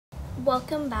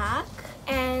Welcome back,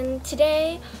 and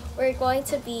today we're going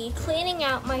to be cleaning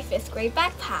out my 5th grade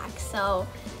backpack. So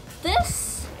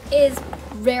this is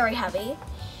very heavy.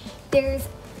 There's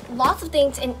lots of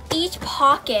things in each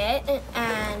pocket,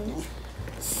 and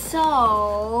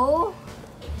so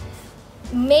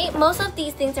most of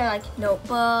these things are like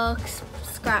notebooks,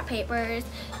 scrap papers.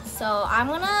 So I'm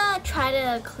gonna try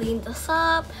to clean this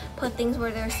up, put things where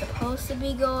they're supposed to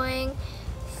be going.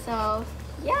 So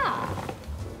yeah,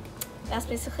 that's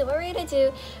basically what we're gonna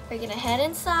do. We're gonna head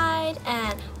inside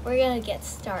and we're gonna get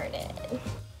started.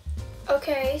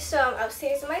 Okay, so I'm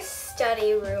upstairs in my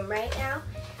study room right now,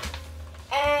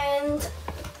 and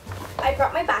I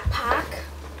brought my backpack,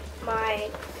 my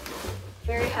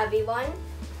very heavy one,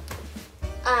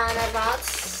 and I brought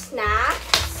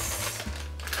snacks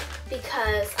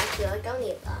because I feel like I'll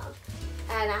need them.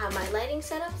 And I have my lighting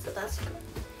set up, so that's good.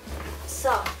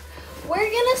 So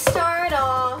we're gonna start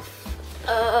off,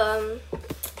 let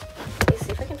me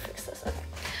see if I can fix this. Okay.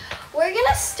 We're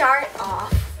gonna start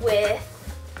off with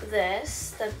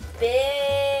this, the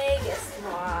biggest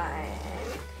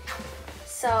one.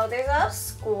 So there's a lot of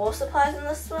school supplies in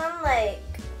this one, like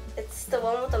it's the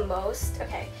one with the most.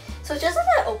 Okay, so just as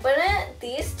I open it,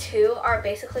 these two are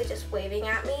basically just waving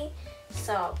at me.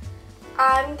 So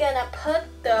I'm gonna put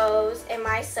those in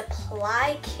my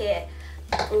supply kit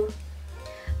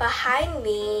behind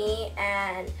me,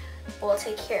 and we'll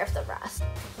take care of the rest.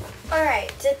 All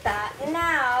right, did that.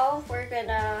 Now we're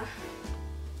gonna,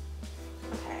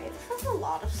 okay, this is a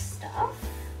lot of stuff.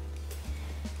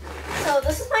 So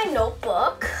this is my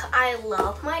notebook. I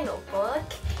love my notebook,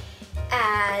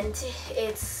 and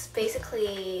it's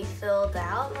basically filled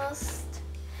out most.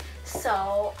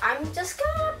 So I'm just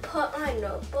gonna put my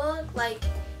notebook like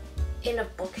in a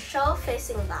bookshelf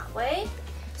facing that way.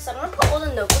 So I'm gonna put all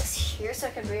the notebooks here so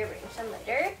I can rearrange them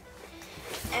later.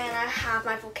 And I have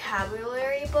my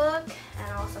vocabulary book,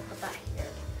 and I'll also put that here.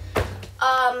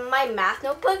 My math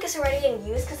notebook is already in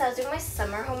use because I was doing my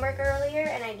summer homework earlier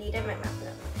and I needed my math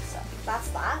notebook, so that's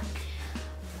that.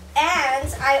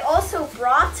 And I also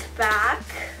brought back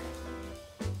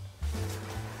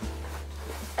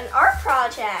an art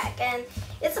project, and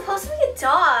it's supposed to be a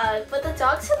dog, but the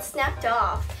dog's had snapped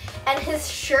off and his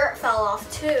shirt fell off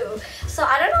too. So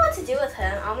I don't know what to do with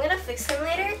him. I'm gonna fix him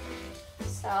later.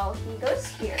 So he goes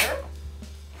here.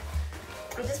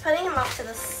 I'm just putting him off to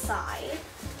the side.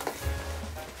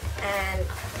 And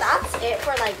that's it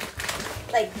for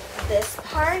like this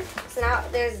part. So now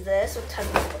there's this with tons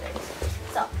of folders.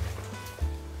 So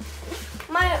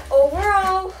my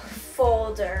overall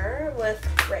folder with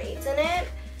grades in it,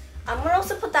 I'm gonna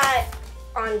also put that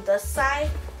on this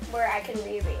side where I can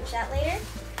rearrange that later.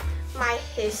 My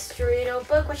history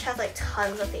notebook, which has like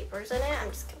tons of papers in it,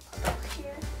 I'm just gonna put that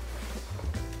here.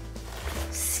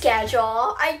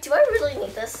 Schedule. Do I really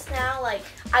need this now? Like,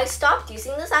 I stopped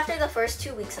using this after the first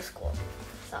 2 weeks of school.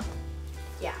 So,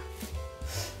 yeah.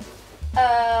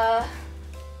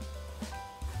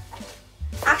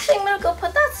 Actually, I'm gonna go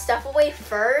put that stuff away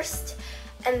first,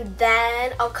 and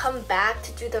then I'll come back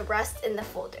to do the rest in the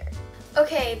folder.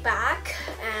 Okay, back,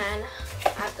 and I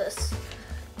have this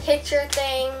picture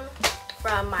thing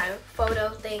from my photo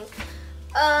thing.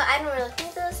 I don't really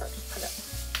need this. I'll just put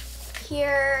it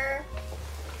here.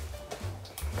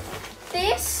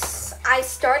 This, I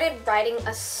started writing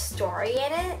a story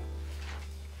in it,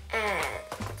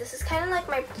 and this is kind of like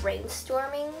my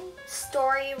brainstorming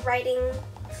story writing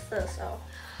so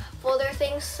folder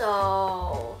thing.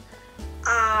 So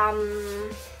I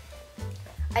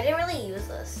didn't really use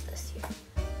this year.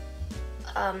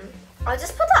 I'll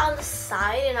just put that on the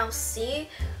side, and I'll see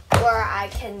where I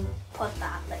can put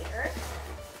that later.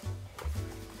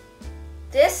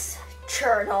 This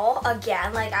journal,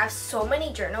 again, like I have so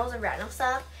many journals and random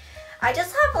stuff. I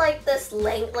just have like this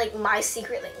like my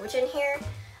secret language in here,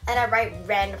 and I write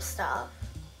random stuff.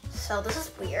 So this is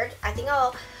weird. I think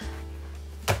I'll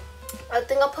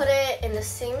put it in the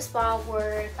same spot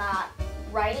where that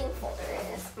writing folder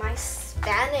is. My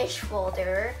Spanish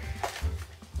folder,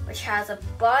 which has a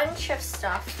bunch of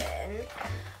stuff in.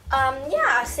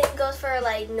 Yeah, same goes for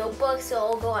like notebooks, so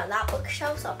it'll go on that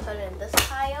bookshelf, so I'll put it in this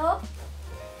pile.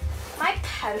 My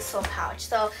pencil pouch.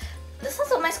 So this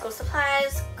is all my school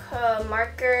supplies,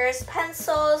 markers,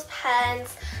 pencils,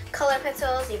 pens, color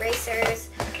pencils, erasers,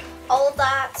 all of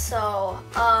that. So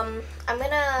I'm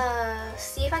gonna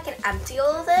see if I can empty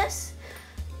all of this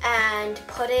and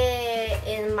put it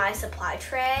in my supply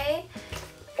tray,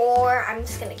 or I'm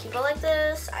just gonna keep it like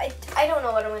this. I don't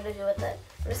know what I'm gonna do with it.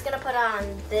 I'm just gonna put it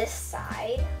on this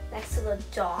side next to the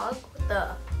dog with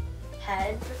the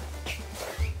head.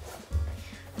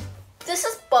 This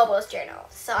is Bobo's journal.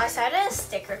 So I started a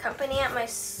sticker company at my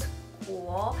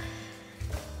school,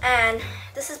 and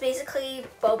this is basically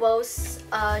Bobo's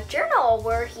journal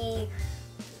where he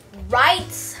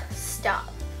writes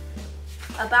stuff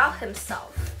about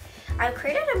himself. I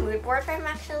created a mood board for him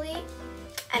actually,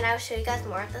 and I'll show you guys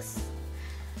more of this.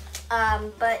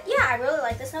 But yeah, I really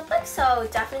like this notebook, so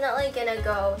definitely gonna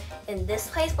go in this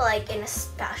place, but like in a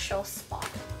special spot.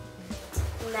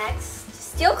 Next,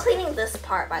 still cleaning this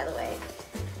part, by the way.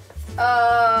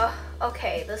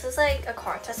 Okay, this is like a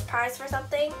contest prize for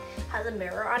something. Has a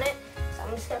mirror on it, so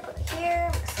I'm just gonna put it here.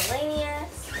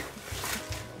 Miscellaneous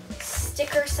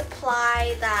sticker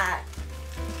supply that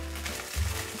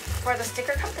for the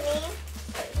sticker company.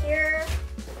 Put it here.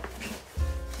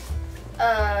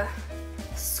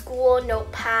 School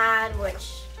notepad,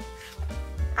 which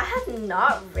I have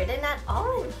not written at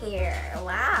all in here.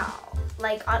 Wow,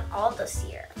 like on all this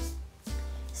year.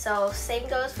 So same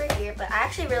goes for here, but I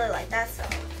actually really like that. So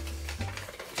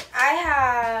I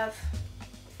have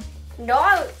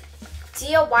no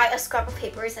idea why a scrap of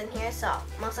paper is in here, so I'm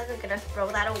most likely gonna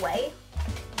throw that away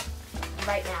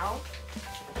right now.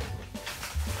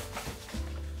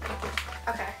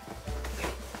 Okay.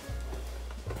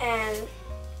 And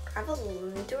I have a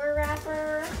lender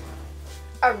wrapper,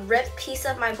 a ripped piece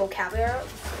of my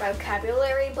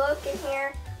vocabulary book in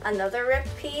here, another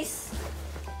ripped piece.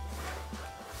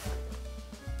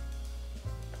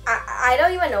 I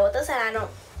don't even know what this is, and I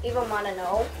don't even want to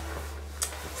know.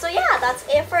 So yeah, that's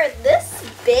it for this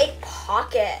big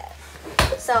pocket.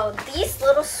 So these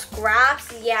little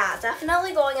scraps, yeah,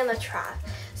 definitely going in the trash.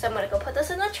 So I'm gonna go put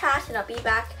this in the trash, and I'll be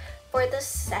back for the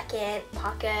second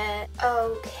pocket.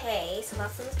 Okay, so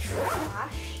that's in the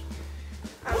trash.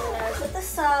 I'm gonna put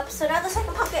this up. So now the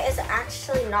second pocket is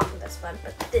actually not this one,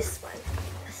 but this one.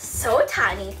 So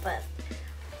tiny, but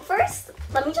first,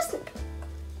 let me just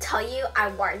tell you, I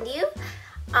warned you.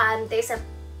 There's a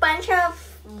bunch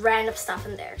of random stuff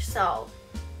in there, so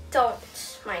don't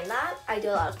mind that. I do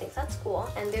a lot of things at school,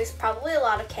 and there's probably a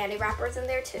lot of candy wrappers in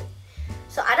there too.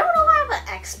 So I don't know why I have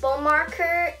an expo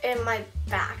marker in my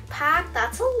backpack.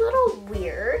 That's a little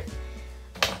weird.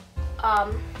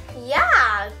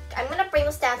 Yeah, I'm gonna bring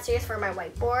this downstairs for my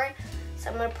whiteboard. So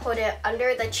I'm gonna put it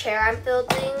under the chair I'm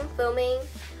filming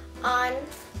on.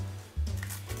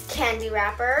 Candy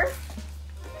wrapper.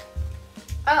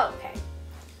 Oh, okay.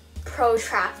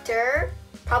 Protractor.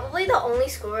 Probably the only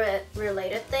school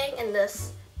related thing in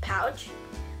this pouch.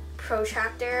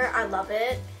 Protractor, I love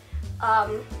it.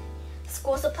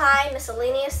 School supply,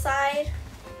 miscellaneous side.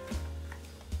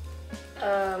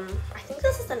 I think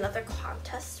this is another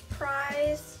contest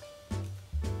prize.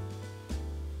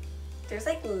 There's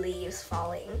like leaves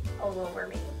falling all over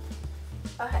me.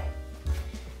 Okay.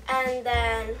 And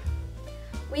then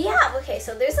we have, okay,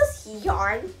 so there's this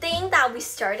yarn thing that we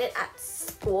started at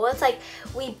school. It's like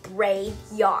we braid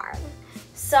yarn.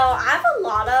 So I have a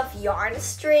lot of yarn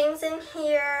strings in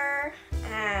here,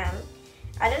 and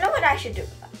I don't know what I should do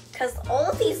with them, because all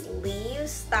of these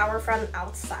leaves that were from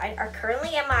outside are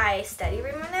currently in my study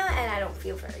room right now, and I don't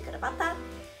feel very good about that.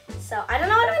 So I don't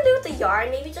know what I'm gonna do with the yarn.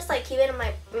 Maybe just like keep it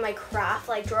in my craft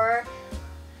like drawer.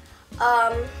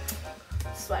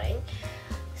 Sweating.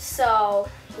 So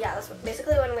yeah, that's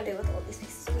basically what I'm gonna do with all these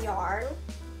pieces of yarn.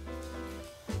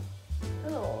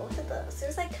 Oh, look at this.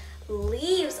 There's like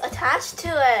leaves attached to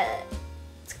it.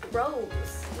 It's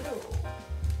gross. Ew.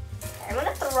 Okay, I'm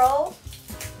gonna throw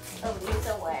the leaves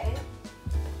away.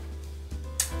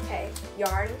 Okay,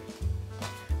 yarn.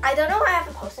 I don't know why I have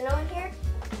a post-it note in here.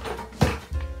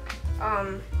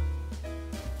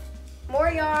 More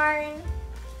yarn.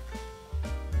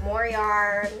 More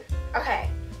yarn. Okay,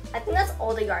 I think that's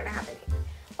all the yarn I have in here.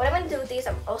 What I'm gonna do with these,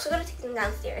 I'm also gonna take them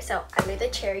downstairs. So under the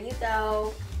chair you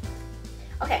go.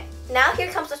 Okay, now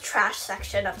here comes the trash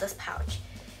section of this pouch.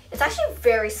 It's actually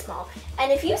very small.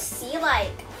 And if you see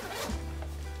like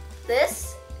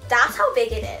this, that's how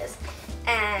big it is.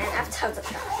 And I have tons of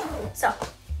trash. So,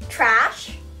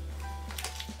 trash.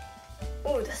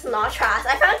 Ooh, this is not trash.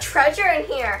 I found treasure in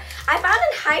here. I found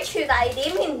a haiku that I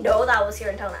didn't even know that was here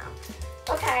until now.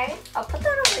 Okay, I'll put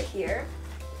that over here.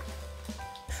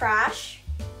 Trash.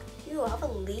 Ew, I have a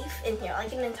leaf in here,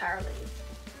 like an entire leaf.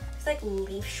 It's like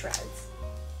leaf shreds.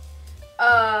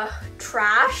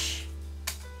 Trash.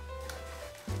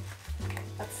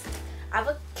 I have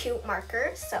a cute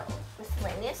marker, so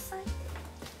miscellaneous side.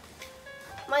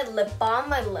 My lip balm,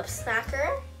 my lip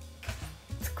smacker.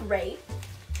 It's great.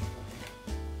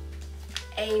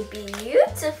 A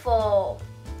beautiful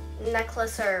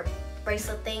necklace or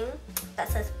bracelet thing that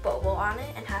says Bobo on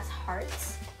it and has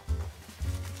hearts.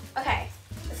 Okay,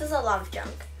 this is a lot of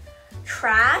junk.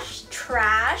 Trash,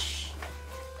 trash.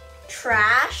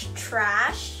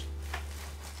 trash.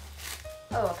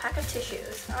 Oh, a pack of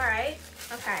tissues. All right,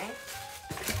 okay.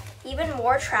 Even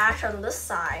more trash on this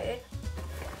side.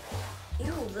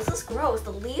 Ew, this is gross.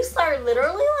 The leaves are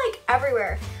literally like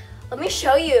everywhere. Let me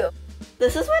show you.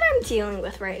 This is what I'm dealing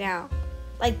with right now.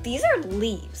 Like, these are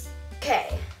leaves.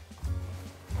 Okay,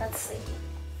 let's see.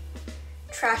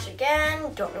 Trash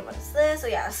again, don't know what is this. Oh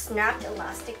yeah, a snapped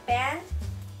elastic band.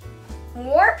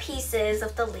 More pieces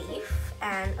of the leaf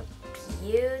and a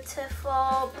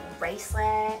beautiful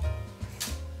bracelet.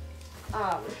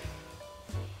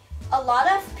 A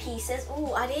lot of pieces.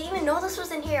 Ooh, I didn't even know this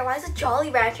was in here. Why is a Jolly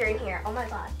Rancher in here? Oh my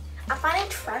god. I'm finding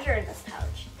treasure in this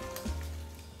pouch.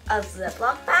 A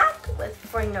Ziploc bag with,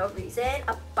 for no reason,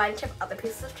 a bunch of other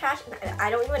pieces of trash. And I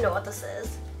don't even know what this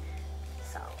is.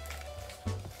 So,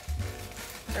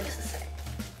 what does this say?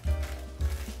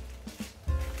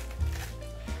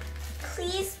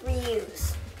 Please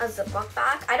reuse. A Ziploc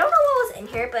bag. I don't know what was in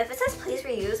here, but if it says please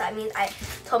reuse, that means I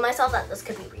told myself that this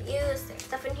could be reused. There's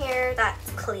stuff in here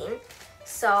that's clean.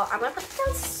 So I'm gonna put it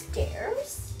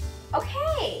downstairs.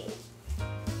 Okay.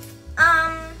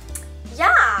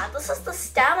 Yeah, this is the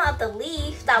stem of the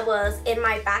leaf that was in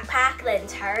my backpack the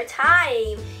entire time.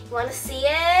 You wanna see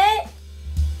it?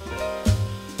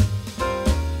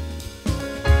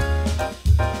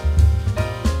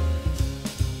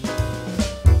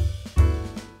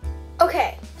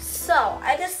 Okay, so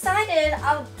I decided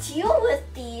I'll deal with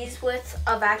these with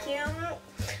a vacuum.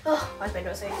 Oh, why is my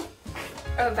nose saying?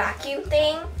 A vacuum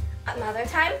thing another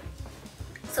time.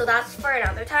 So that's for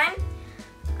another time.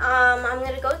 I'm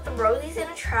gonna go throw these in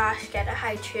the trash, get a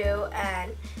Hi-Chew,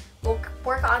 and we'll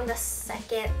work on the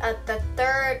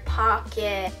third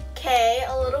pocket. Okay,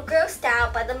 a little grossed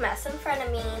out by the mess in front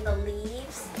of me, the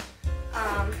leaves,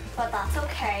 but that's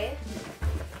okay.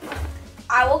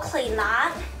 I will clean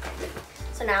that.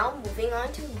 So now moving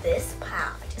on to this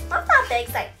pouch. It's not that big,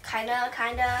 it's like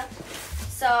kinda.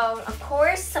 So of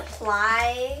course,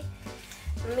 supply.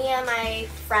 Me and my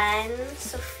friend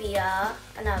Sophia,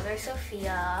 another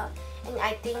Sophia, and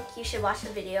I think you should watch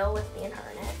the video with me and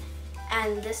her in it.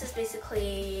 And this is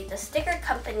basically the sticker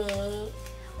company,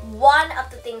 one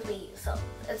of the things we use. So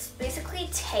it's basically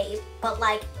tape, but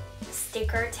like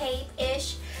sticker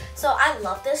tape-ish. So I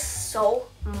love this so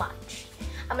much.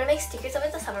 I'm gonna make stickers of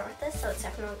it this summer with this, so it's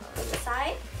definitely on the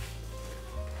side.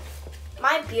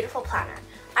 My beautiful planner.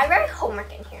 I write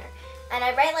homework in here. And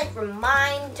I write like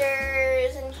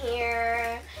reminders in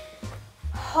here,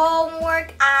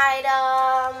 homework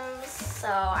items. So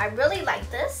I really like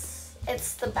this.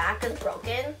 It's the back is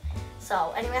broken.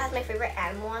 So anyway, it has my favorite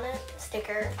animal on it,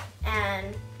 sticker,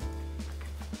 and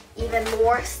even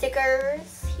more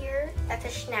stickers here. That's a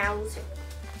schnauzer.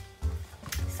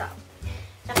 So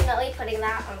definitely putting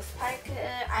that on the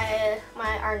pocket.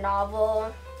 Our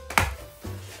novel.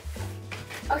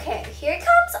 Okay, here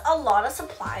comes a lot of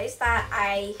supplies that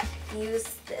I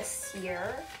used this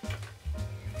year.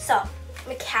 So,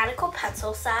 mechanical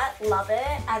pencil set, love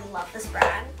it. I love this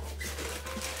brand.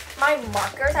 My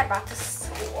markers I brought to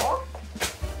school.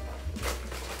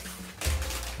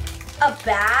 A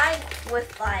bag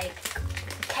with like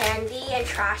candy and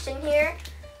trash in here.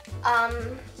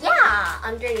 Yeah,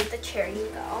 underneath the chair you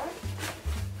go.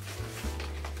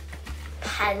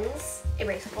 Pens,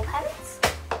 erasable pens.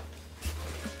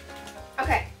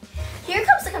 Okay, here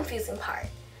comes the confusing part.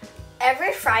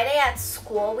 Every Friday at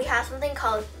school, we have something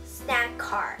called snack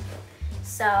cart.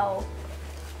 So,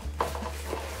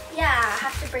 yeah, I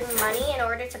have to bring money in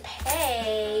order to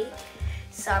pay.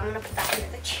 So I'm gonna put that under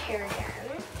the chair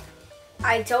again.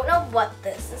 I don't know what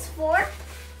this is for.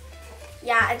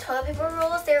 Yeah, and toilet paper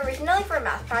rolls, they were originally for a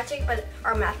math project, but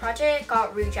our math project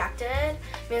got rejected.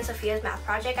 Me and Sophia's math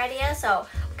project idea, so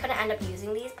we couldn't end up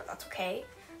using these, but that's okay.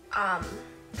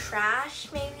 Trash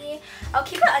maybe. I'll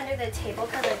keep it under the table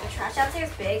because like the trash downstairs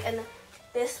is big and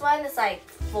this one is like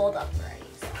fold up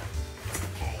already. So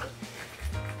okay.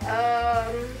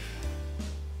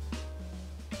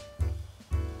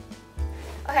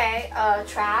 Okay,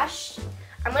 trash.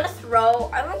 I'm just gonna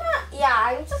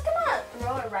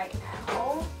throw it right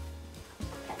now.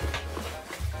 Okay.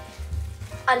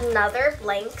 Another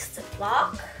blank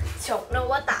Ziploc. Don't know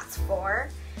what that's for.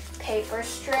 Paper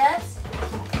strips.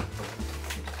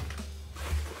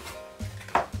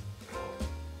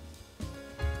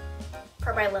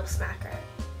 For my lip smacker.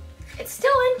 It's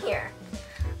still in here.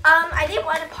 I didn't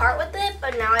want to part with it,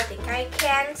 but now I think I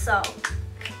can, so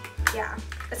yeah.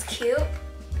 It's cute.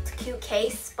 It's a cute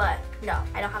case, but no,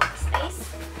 I don't have the space.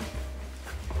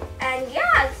 And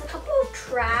yeah, there's a couple of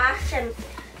trash and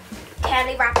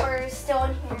candy wrappers still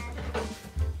in here.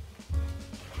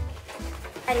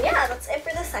 And yeah, that's it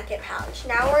for the second pouch.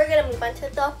 Now we're gonna move on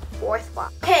to the fourth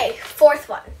one. Okay, fourth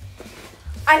one.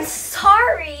 I'm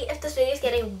sorry if this video is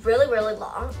getting really, really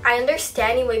long. I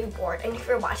understand you may be bored, and if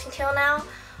you're watching till now,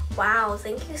 wow,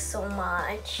 thank you so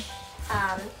much.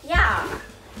 Yeah,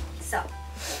 so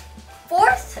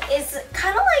fourth is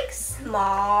kind of like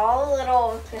small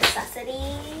little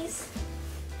necessities.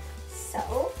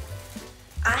 So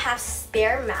I have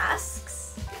spare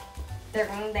masks. They're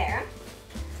going there.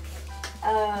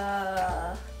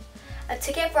 A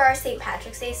ticket for our St.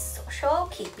 Patrick's Day social,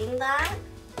 keeping that.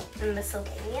 And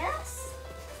miscellaneous.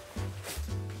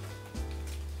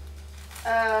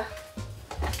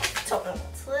 Don't know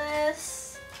what's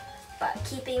this, but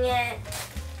keeping it.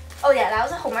 Oh yeah, that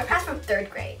was a homework class from 3rd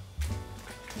grade.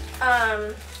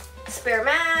 Spare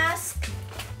mask.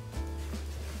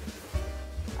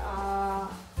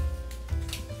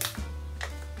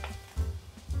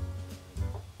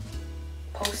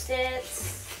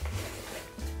 Post-its.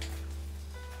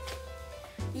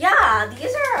 Yeah,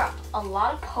 these are a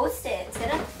lot of Post-its. I'm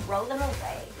gonna throw them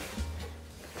away.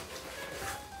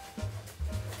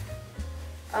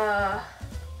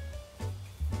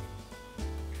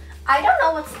 I don't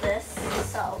know what's this,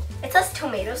 so it says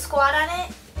Tomato Squad on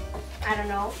it. I don't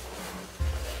know.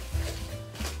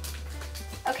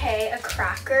 Okay, a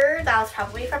cracker. That was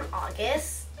probably from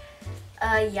August.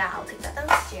 Yeah, I'll take that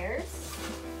downstairs.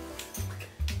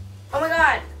 Oh my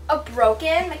god, a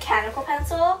broken mechanical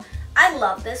pencil. I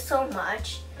love this so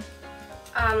much.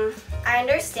 I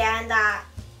understand that,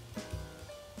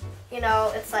 you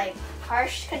know, it's like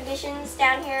harsh conditions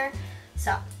down here,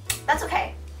 so that's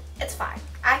okay. It's fine.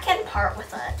 I can part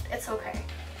with it. It's okay.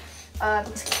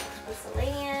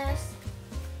 Miscellaneous.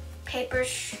 Paper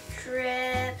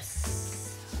strips.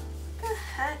 What the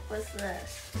heck was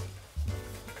this?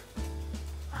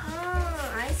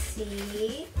 Oh, I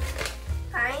see.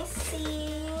 I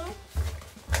see.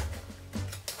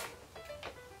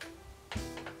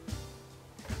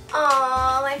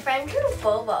 Aw, my friend drew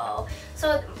Bobo.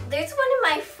 So there's one of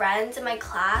my friends in my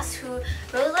class who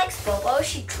really likes Bobo.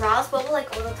 She draws Bobo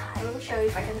like all the time. Let me show you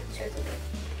if I can show you.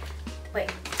 Wait.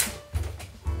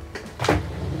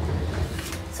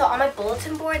 So on my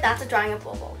bulletin board, that's a drawing of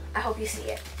Bobo. I hope you see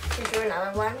it. She drew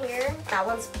another one here. That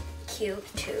one's cute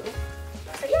too.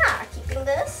 So yeah, keeping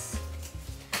this.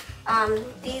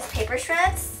 These paper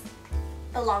shreds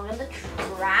belong in the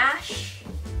trash.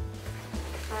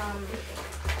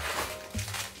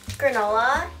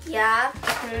 Granola, yeah,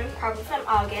 probably from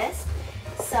August.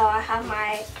 So I have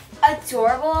my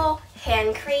adorable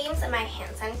hand creams and my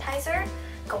hand sanitizer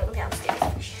going downstairs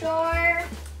for sure.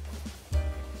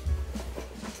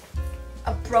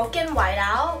 A broken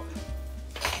whiteout.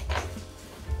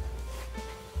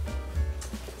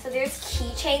 So there's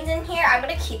keychains in here. I'm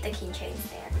gonna keep the keychains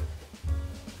there.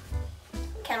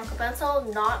 Mechanical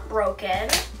pencil, not broken.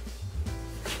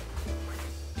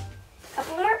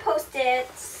 Couple more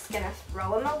Post-its. Gonna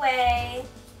throw them away.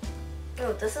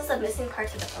 Oh, this is the missing part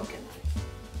to the broken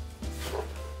one.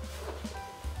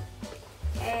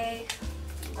 Okay,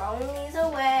 throwing these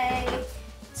away.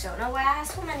 Don't know why I have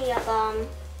so many of them.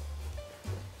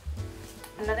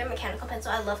 Another mechanical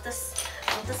pencil. I love this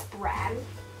brand.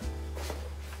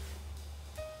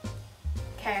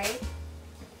 Okay,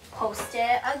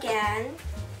 Post-it again.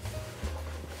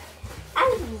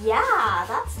 And yeah,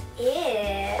 that's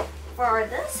it for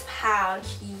this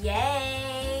pouch.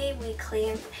 Yay, we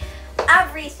cleaned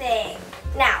everything.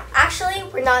 Now, actually,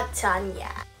 we're not done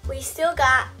yet. We still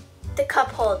got the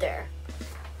cup holder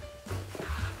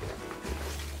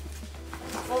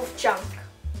full of junk.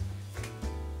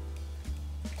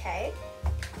 Okay.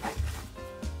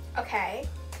 Okay.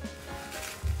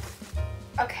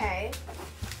 Okay.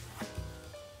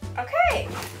 Okay.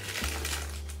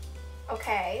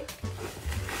 Okay.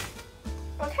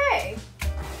 Okay.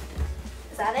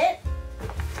 Is that it?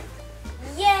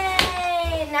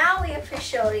 Yay! Now we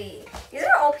officially, these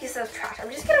are all pieces of trash.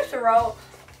 I'm just gonna throw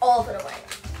all of it away.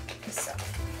 So,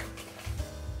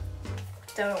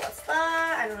 don't know what's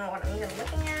that. I don't know what I'm even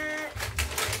looking at.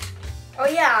 Oh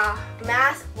yeah,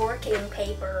 math working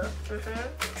paper.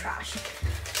 Trash.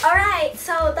 All right,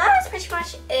 so that is pretty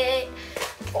much it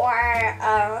for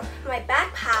my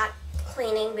backpack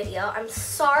cleaning video. I'm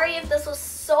sorry if this was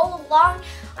so long.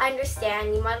 I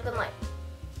understand you might have been like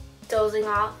dozing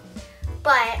off,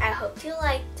 but I hope you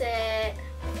liked it.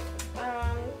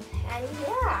 And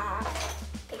yeah,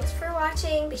 thanks for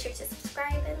watching. Be sure to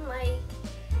subscribe and like,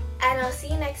 and I'll see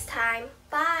you next time.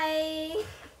 Bye.